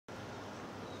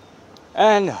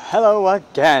And hello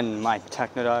again, my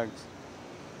techno dogs.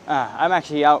 I'm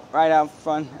actually right out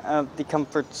front of the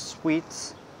Comfort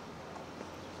Suites.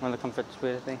 One of the Comfort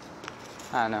Suite, I think.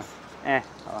 I don't know.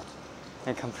 Oh,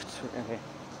 the Comfort Suite. Okay.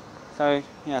 So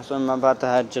yeah, so I'm about to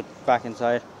head just back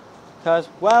inside, cause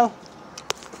well,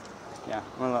 yeah,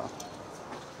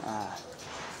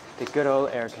 the good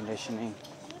old air conditioning.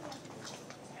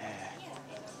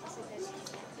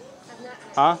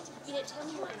 Huh?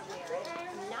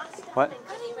 What?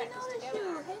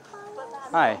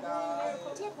 Hi.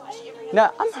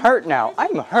 No, I'm hurt now.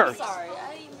 I'm hurt.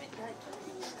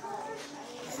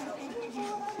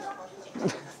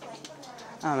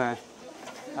 Oh man.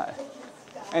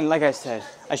 And like I said,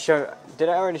 did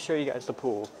I already show you guys the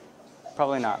pool?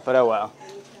 Probably not, but oh well.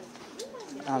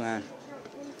 Oh man.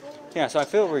 Yeah, so I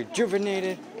feel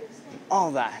rejuvenated and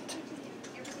all that.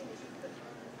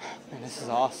 Man, this is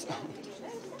awesome.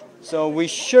 So we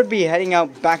should be heading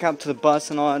back out to the bus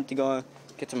and all that to go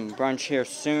get some brunch here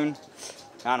soon.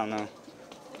 I don't know.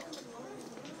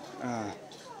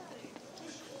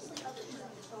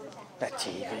 The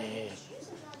TV.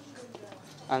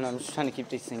 I don't know, I'm just trying to keep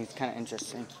these things kind of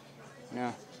interesting. You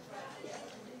know?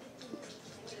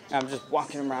 I'm just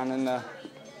walking around in the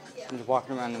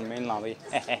main lobby.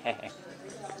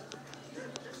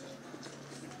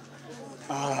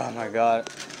 Oh my god.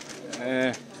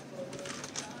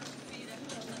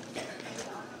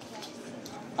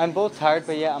 I'm both tired,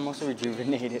 but yeah, I'm also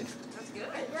rejuvenated. That's good.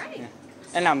 Great. Yeah.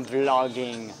 And I'm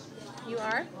vlogging. You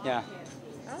are? Yeah.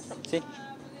 Awesome. See?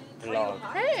 Vlog.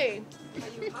 Hey.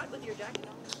 Are you hot with your jacket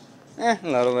on? A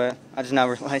little bit. I just now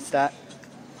realized that.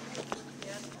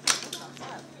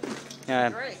 Yeah.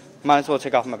 Great. Might as well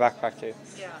take off my backpack too.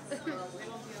 Yeah.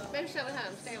 Maybe show it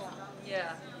home. Stay a while.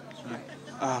 Yeah.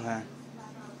 Oh man.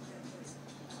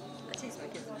 I tease my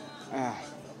kids.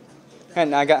 And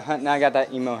now I got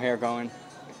that emo hair going.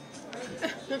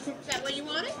 Is that what you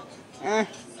wanted?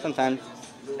 Sometimes.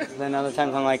 Then other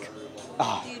times I'm like,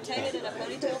 oh. Do you take it in a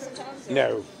ponytail sometimes? Or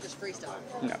No. Just freestyle?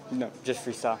 No, just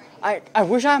freestyle. I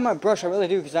wish I had my brush, I really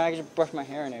do, because I could just brush my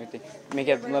hair and everything. Make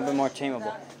it a little bit more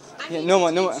tameable. I Yeah, need no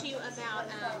to more. teach you about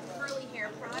curly hair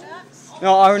products.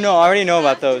 No, I already know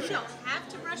about those. You don't have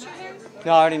to brush your hair.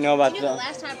 No, I already know about You know the those.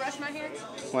 last time I brushed my hair?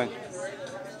 When? I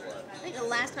think the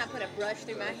last time I put a brush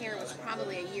through my hair was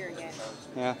probably a year ago.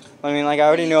 Yeah. I mean, like, I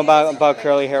already know about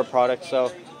curly hair products,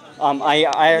 so I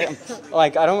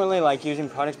don't really like using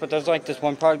products, but there's like this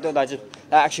one product though that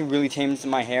actually really tames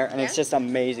my hair, and it's just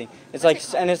amazing. It's like,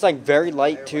 and it's like very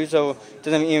light too, so it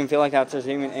doesn't even feel like there's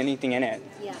even anything in it.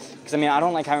 Yeah. Because I mean, I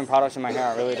don't like having products in my hair.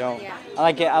 I really don't. Yeah. I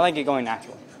like it going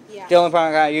natural. Yeah. The only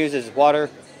product I use is water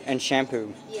and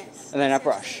shampoo, Yes. and then a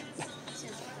brush.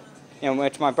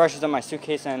 Which my brush is in my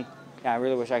suitcase, and yeah, I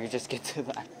really wish I could just get to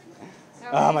that.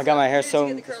 Oh my god, my hair's so.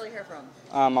 Where did you get the curly hair from?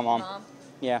 My mom.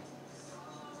 Yeah.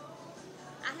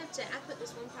 I put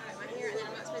this one product in my hair, and then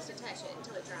I'm not supposed to touch it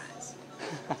until it dries.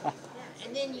 Yeah,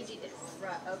 and then you do this.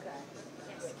 Right, okay.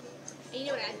 Yes. And you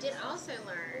know what I did also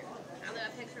learn, although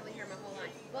I've had curly hair my whole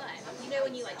life, but you know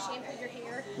when you like shampoo your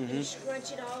hair, and you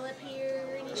scrunch it all up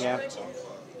here, and you scrunch it,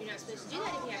 you're not supposed to do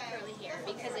that if you have curly hair,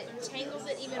 because it tangles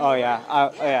it even more. Oh yeah.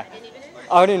 Yeah. And even more.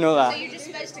 I already know So that. you're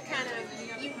just supposed to kind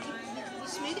of, you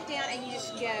smooth it down, and you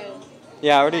just go.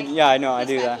 Yeah, I know. I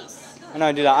do piece by that. piece. I know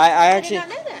I do that. I actually. I did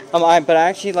not know that.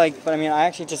 I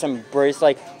actually just embrace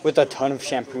like with a ton of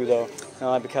shampoo though,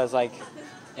 because like,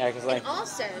 yeah, because like. And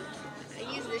also,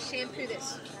 I use this shampoo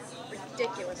that's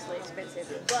ridiculously expensive,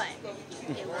 but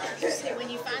it works. And when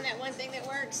you find that one thing that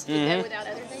works, you go without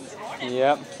other things.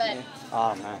 Yep. But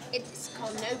Oh man. it's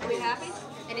called No Poo,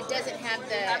 and it doesn't have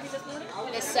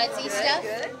the sudsy stuff,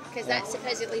 because that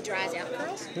supposedly dries out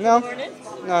curls. No, it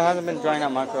hasn't been drying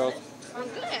out my curls. Oh,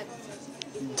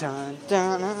 good. Dun,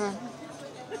 dun, dun.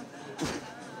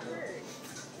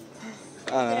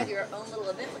 You have your own little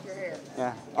event with your hair.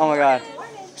 Yeah. Oh my god.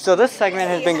 So this segment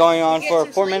has been going on for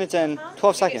 4 minutes and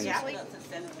 12 seconds.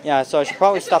 Yeah. So I should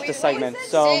probably stop this segment.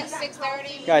 So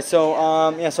 6:30. guys, so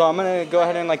so I'm gonna go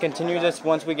ahead and like continue this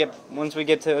once we get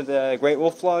to the Great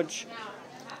Wolf Lodge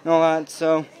and all that.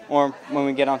 So or when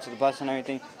we get onto the bus and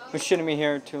everything, we shouldn't be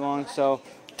here too long. So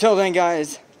till then,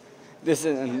 guys, this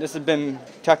has been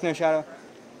Techno Shadow,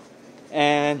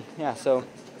 and yeah. So.